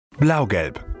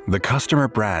Blaugelb, the customer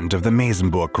brand of the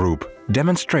Meesenburg Group,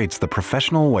 demonstrates the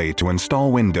professional way to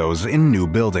install windows in new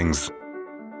buildings.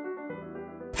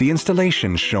 The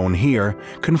installation shown here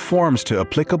conforms to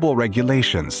applicable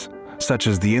regulations, such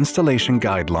as the installation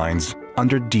guidelines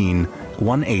under DIN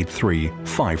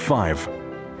 18355.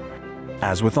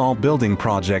 As with all building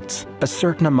projects, a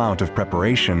certain amount of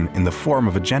preparation in the form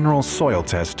of a general soil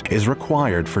test is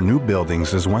required for new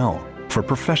buildings as well. For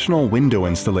professional window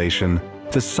installation,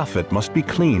 the soffit must be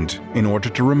cleaned in order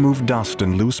to remove dust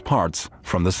and loose parts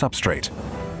from the substrate.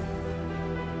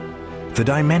 The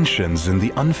dimensions in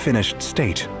the unfinished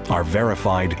state are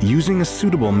verified using a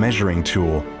suitable measuring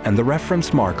tool, and the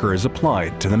reference marker is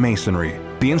applied to the masonry.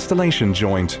 The installation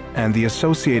joint and the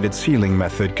associated sealing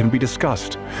method can be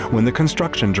discussed when the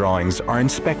construction drawings are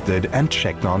inspected and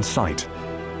checked on site.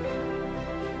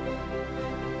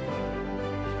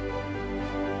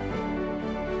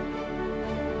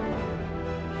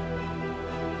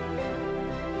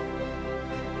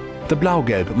 The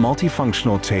blaugelb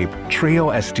multifunctional tape Trio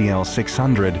STL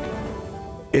 600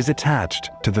 is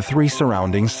attached to the three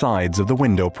surrounding sides of the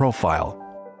window profile.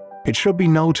 It should be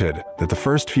noted that the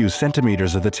first few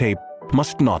centimeters of the tape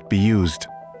must not be used.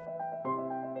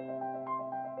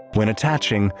 When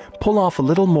attaching, pull off a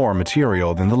little more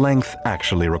material than the length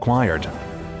actually required.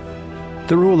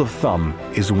 The rule of thumb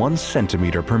is 1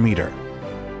 centimeter per meter.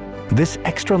 This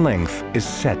extra length is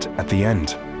set at the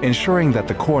end, ensuring that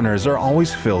the corners are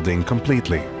always filled in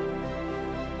completely.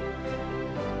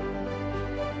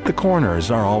 The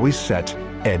corners are always set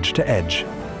edge to edge.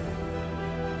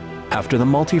 After the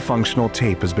multifunctional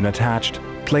tape has been attached,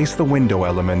 place the window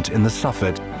element in the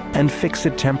soffit and fix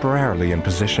it temporarily in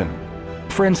position.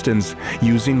 For instance,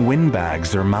 using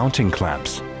windbags or mounting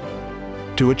clamps.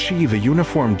 To achieve a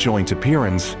uniform joint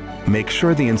appearance, make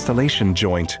sure the installation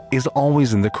joint is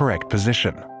always in the correct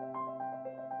position.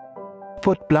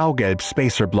 Put blaugelb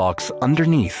spacer blocks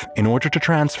underneath in order to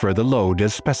transfer the load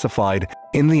as specified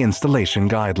in the installation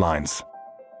guidelines.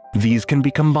 These can be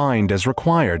combined as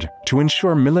required to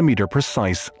ensure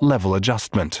millimeter-precise level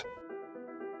adjustment.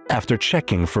 After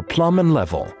checking for plumb and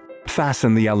level,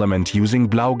 fasten the element using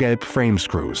blaugelb frame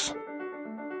screws.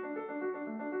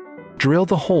 Drill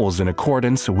the holes in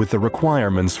accordance with the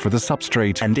requirements for the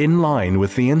substrate and in line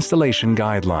with the installation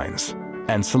guidelines,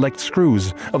 and select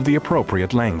screws of the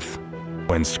appropriate length.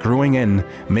 When screwing in,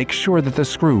 make sure that the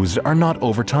screws are not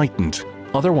over-tightened,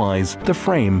 otherwise the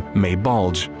frame may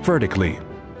bulge vertically.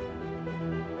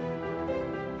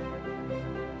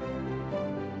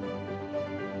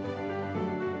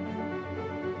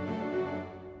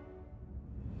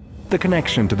 The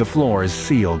connection to the floor is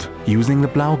sealed using the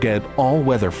blaugelb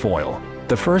all-weather foil.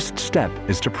 The first step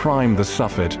is to prime the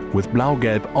soffit with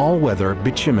blaugelb all-weather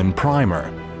bitumen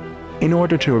primer in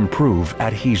order to improve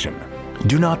adhesion.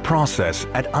 Do not process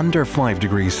at under 5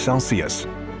 degrees Celsius.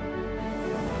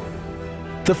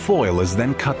 The foil is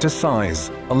then cut to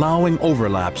size, allowing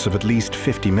overlaps of at least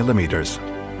 50 millimeters.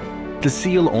 The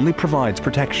seal only provides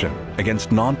protection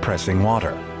against non-pressing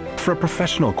water. For a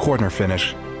professional corner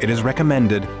finish, it is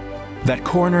recommended that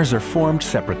corners are formed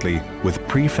separately with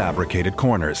prefabricated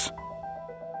corners.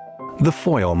 The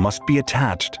foil must be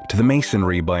attached to the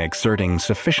masonry by exerting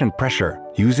sufficient pressure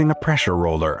using a pressure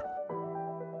roller.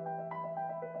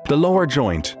 The lower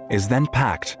joint is then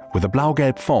packed with a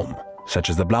blaugelb foam, such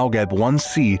as the blaugelb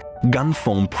 1C Gun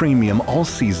Foam Premium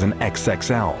All-Season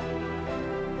XXL.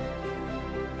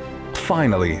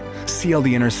 Finally, seal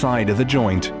the inner side of the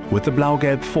joint with the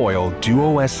blaugelb foil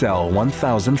Duo SL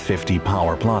 1050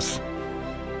 Power Plus.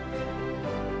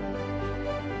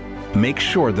 Make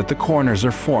sure that the corners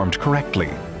are formed correctly.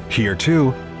 Here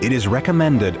too, it is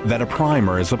recommended that a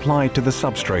primer is applied to the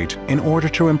substrate in order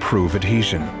to improve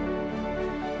adhesion.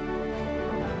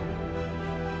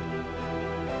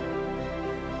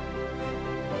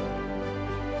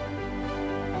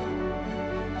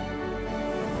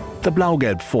 The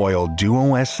blaugelb foil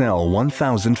Duo SL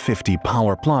 1050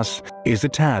 Power Plus is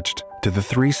attached to the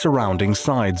three surrounding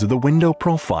sides of the window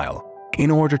profile in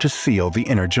order to seal the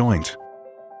inner joint.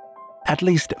 At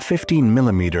least 15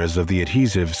 millimeters of the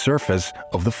adhesive surface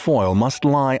of the foil must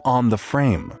lie on the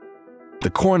frame.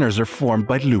 The corners are formed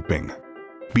by looping.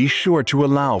 Be sure to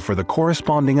allow for the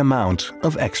corresponding amount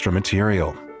of extra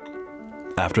material.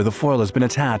 After the foil has been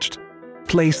attached,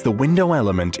 place the window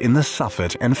element in the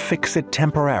soffit and fix it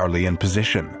temporarily in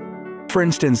position, for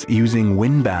instance using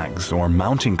windbags or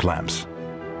mounting clamps.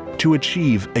 To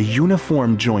achieve a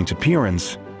uniform joint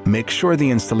appearance, make sure the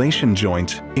installation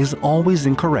joint is always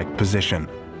in correct position.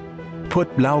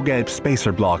 Put blaugelb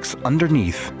spacer blocks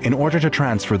underneath in order to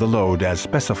transfer the load as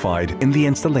specified in the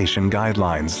installation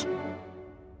guidelines.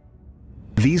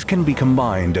 These can be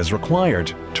combined as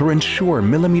required to ensure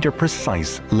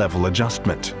millimeter-precise level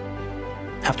adjustment.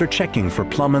 After checking for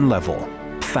plumb and level,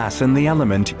 fasten the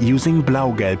element using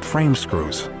blaugelb frame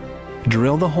screws.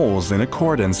 Drill the holes in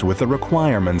accordance with the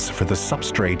requirements for the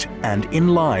substrate and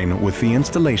in line with the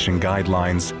installation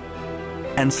guidelines,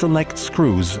 and select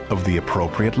screws of the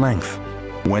appropriate length.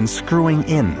 When screwing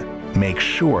in, make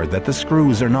sure that the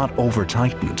screws are not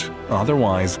over-tightened,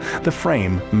 otherwise the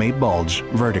frame may bulge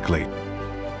vertically.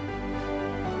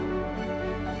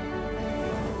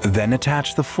 Then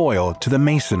attach the foil to the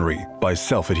masonry by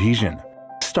self-adhesion,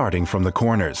 starting from the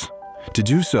corners. To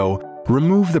do so,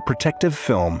 remove the protective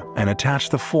film and attach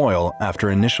the foil after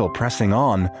initial pressing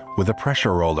on with a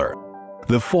pressure roller.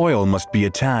 The foil must be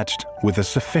attached with a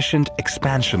sufficient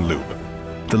expansion loop.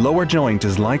 The lower joint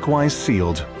is likewise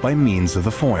sealed by means of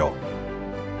the foil.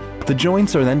 The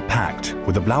joints are then packed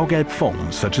with a blaugelb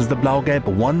foam such as the blaugelb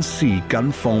 1C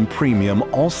Gun Foam Premium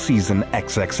All Season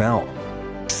XXL.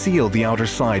 Seal the outer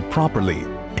side properly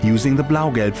using the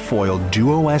blaugelb foil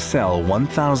Duo SL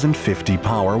 1050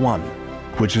 Power 1,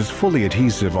 which is fully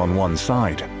adhesive on one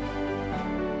side.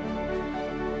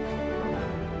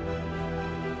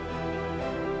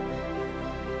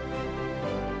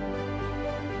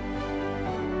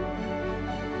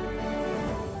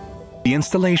 The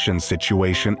installation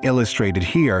situation illustrated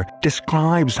here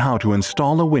describes how to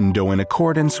install a window in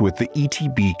accordance with the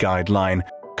ETB guideline,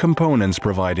 components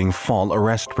providing fall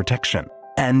arrest protection,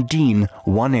 and DIN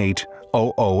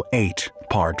 18008,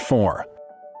 Part 4.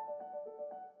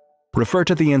 Refer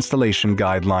to the installation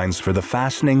guidelines for the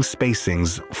fastening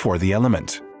spacings for the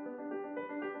element.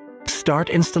 Start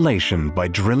installation by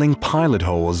drilling pilot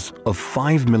holes of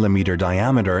 5 mm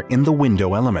diameter in the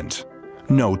window element.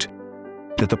 Note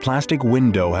that the plastic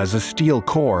window has a steel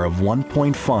core of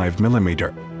 1.5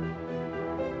 mm.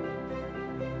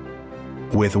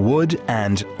 With wood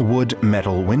and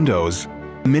wood-metal windows,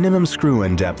 minimum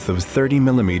screw-in depth of 30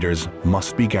 mm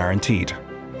must be guaranteed.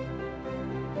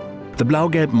 The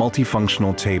blaugelb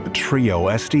multifunctional tape Trio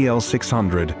STL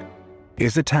 600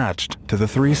 is attached to the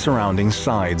 3 surrounding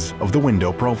sides of the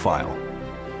window profile.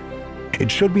 It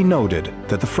should be noted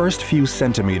that the first few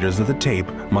centimeters of the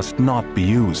tape must not be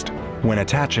used. When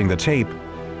attaching the tape,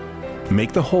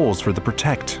 make the holes for the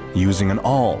protect using an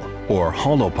awl or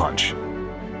hollow punch.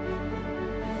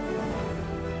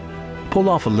 Pull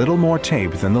off a little more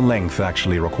tape than the length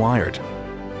actually required.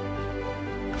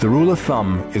 The rule of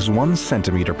thumb is 1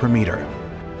 centimeter per meter.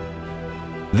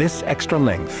 This extra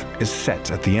length is set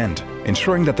at the end,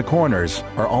 ensuring that the corners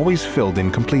are always filled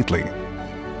in completely.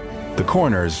 The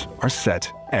corners are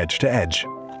set edge to edge.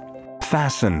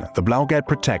 Fasten the blaugelb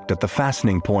protect at the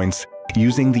fastening points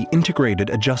using the integrated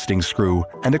adjusting screw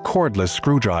and a cordless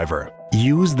screwdriver.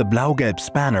 Use the blaugelb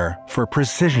spanner for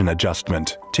precision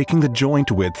adjustment, taking the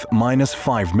joint width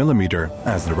 -5 mm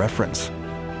as the reference.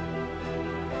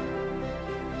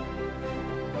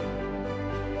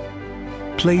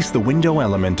 Place the window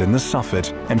element in the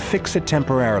soffit and fix it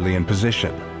temporarily in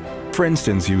position, for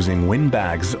instance using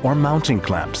windbags or mounting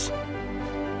clamps.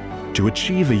 To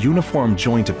achieve a uniform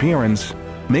joint appearance,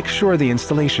 make sure the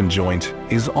installation joint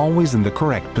is always in the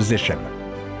correct position.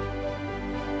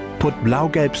 Put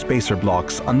blaugelb spacer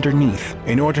blocks underneath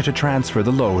in order to transfer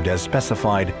the load as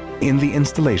specified in the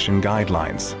installation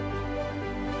guidelines.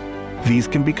 These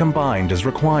can be combined as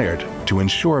required to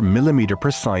ensure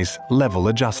millimeter-precise level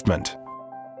adjustment.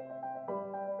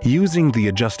 Using the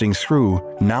adjusting screw,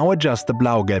 now adjust the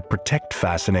blaugelb protect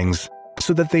fastenings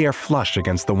so that they are flush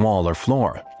against the wall or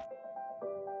floor.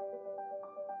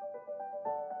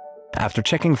 After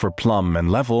checking for plumb and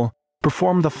level,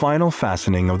 perform the final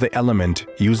fastening of the element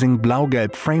using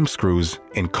blaugelb frame screws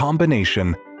in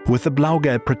combination with the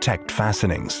blaugelb protect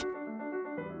fastenings.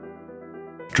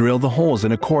 Drill the holes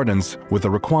in accordance with the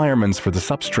requirements for the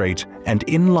substrate and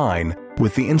in line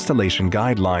with the installation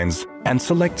guidelines, and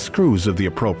select screws of the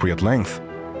appropriate length.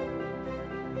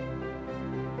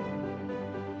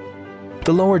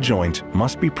 The lower joint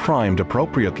must be primed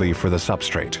appropriately for the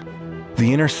substrate.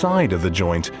 The inner side of the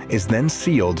joint is then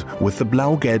sealed with the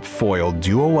blaugelb foil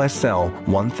Duo SL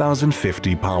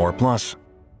 1050 Power Plus.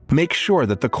 Make sure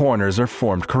that the corners are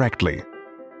formed correctly.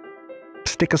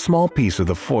 Stick a small piece of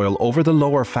the foil over the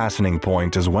lower fastening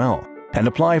point as well, and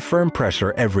apply firm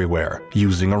pressure everywhere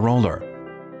using a roller.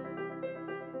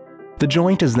 The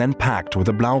joint is then packed with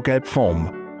a blaugelb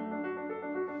foam,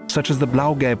 such as the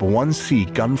blaugelb 1C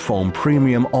Gun Foam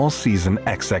Premium All Season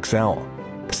XXL.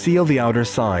 Seal the outer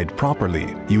side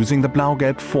properly using the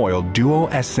blaugelb foil Duo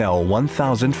SL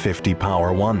 1050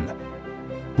 Power 1,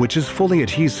 which is fully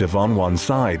adhesive on one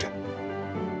side.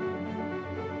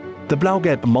 The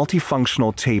blaugelb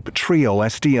multifunctional tape Trio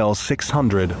SDL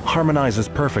 600 harmonizes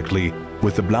perfectly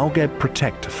with the blaugelb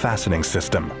Protect fastening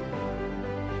system.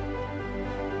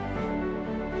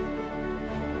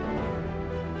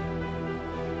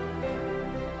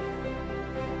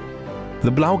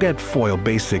 The blaugelb foil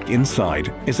basic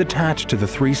inside is attached to the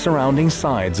 3 surrounding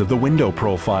sides of the window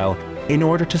profile in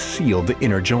order to seal the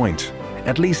inner joint.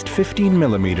 At least 15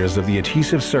 millimeters of the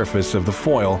adhesive surface of the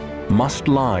foil must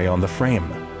lie on the frame.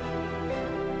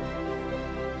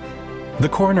 The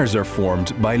corners are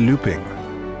formed by looping.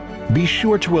 Be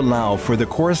sure to allow for the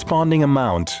corresponding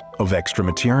amount of extra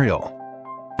material.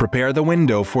 Prepare the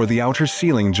window for the outer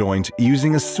sealing joint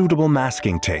using a suitable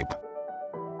masking tape.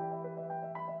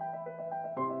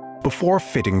 Before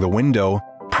fitting the window,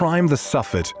 prime the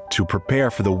soffit to prepare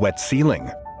for the wet sealing.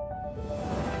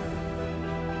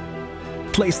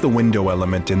 Place the window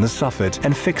element in the soffit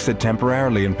and fix it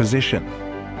temporarily in position.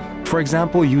 For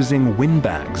example, using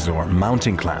windbags or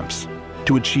mounting clamps.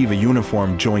 To achieve a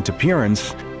uniform joint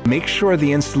appearance, make sure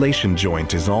the installation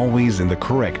joint is always in the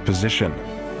correct position.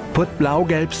 Put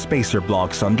blaugelb spacer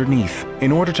blocks underneath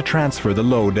in order to transfer the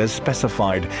load as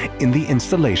specified in the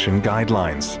installation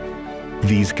guidelines.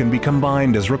 These can be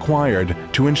combined as required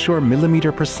to ensure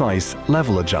millimeter-precise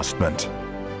level adjustment.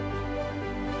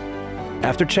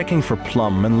 After checking for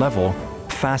plumb and level,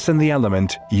 fasten the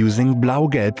element using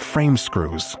blaugelb frame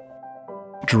screws.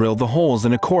 Drill the holes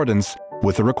in accordance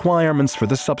with the requirements for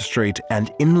the substrate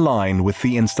and in line with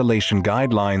the installation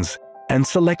guidelines, and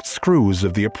select screws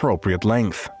of the appropriate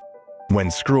length. When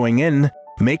screwing in,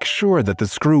 make sure that the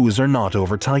screws are not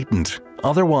over-tightened,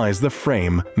 otherwise the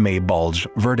frame may bulge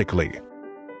vertically.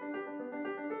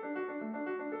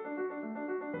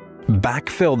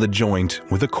 Backfill the joint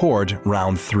with a cord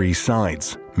round 3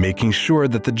 sides, making sure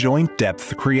that the joint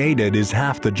depth created is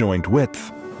half the joint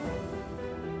width.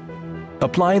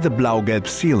 Apply the blaugelb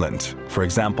sealant, for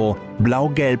example,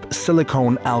 blaugelb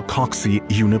silicone alkoxy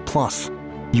unit plus,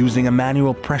 using a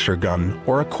manual pressure gun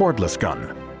or a cordless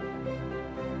gun.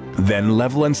 Then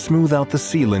level and smooth out the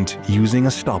sealant using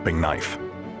a stopping knife.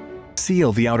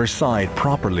 Seal the outer side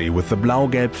properly with the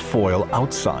blaugelb foil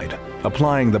outside,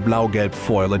 applying the blaugelb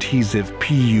foil adhesive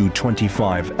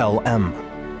PU25LM.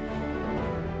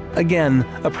 Again,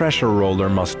 a pressure roller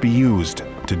must be used.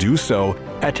 To do so,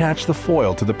 attach the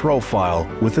foil to the profile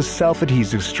with a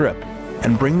self-adhesive strip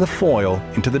and bring the foil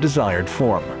into the desired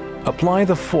form. Apply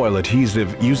the foil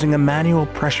adhesive using a manual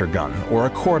pressure gun or a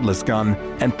cordless gun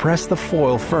and press the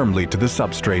foil firmly to the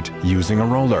substrate using a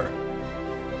roller.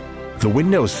 The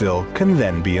windowsill can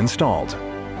then be installed.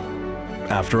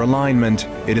 After alignment,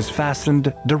 it is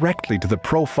fastened directly to the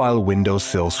profile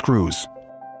windowsill screws.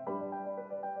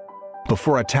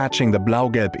 Before attaching the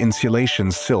blaugelb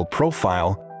insulation sill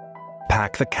profile,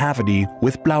 pack the cavity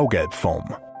with blaugelb foam.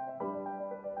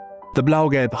 The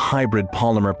blaugelb hybrid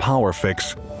polymer power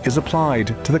fix is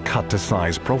applied to the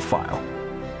cut-to-size profile.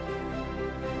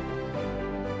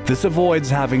 This avoids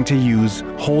having to use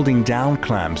holding down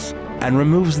clamps and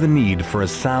removes the need for a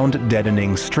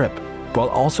sound-deadening strip, while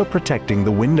also protecting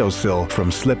the windowsill from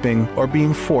slipping or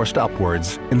being forced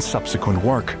upwards in subsequent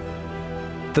work.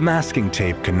 The masking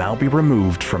tape can now be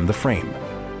removed from the frame.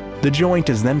 The joint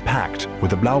is then packed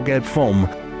with a blaugelb foam,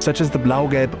 such as the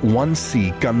blaugelb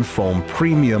 1C Gun Foam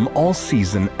Premium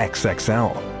All-Season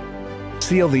XXL.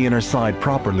 Seal the inner side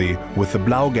properly with the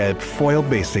blaugelb foil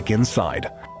basic inside,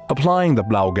 applying the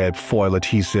blaugelb foil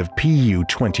adhesive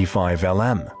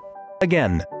PU25LM.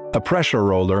 Again, a pressure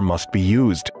roller must be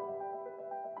used.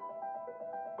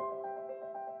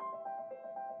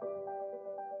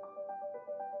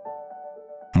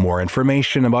 More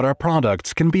information about our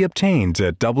products can be obtained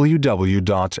at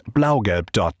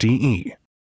www.blaugelb.de.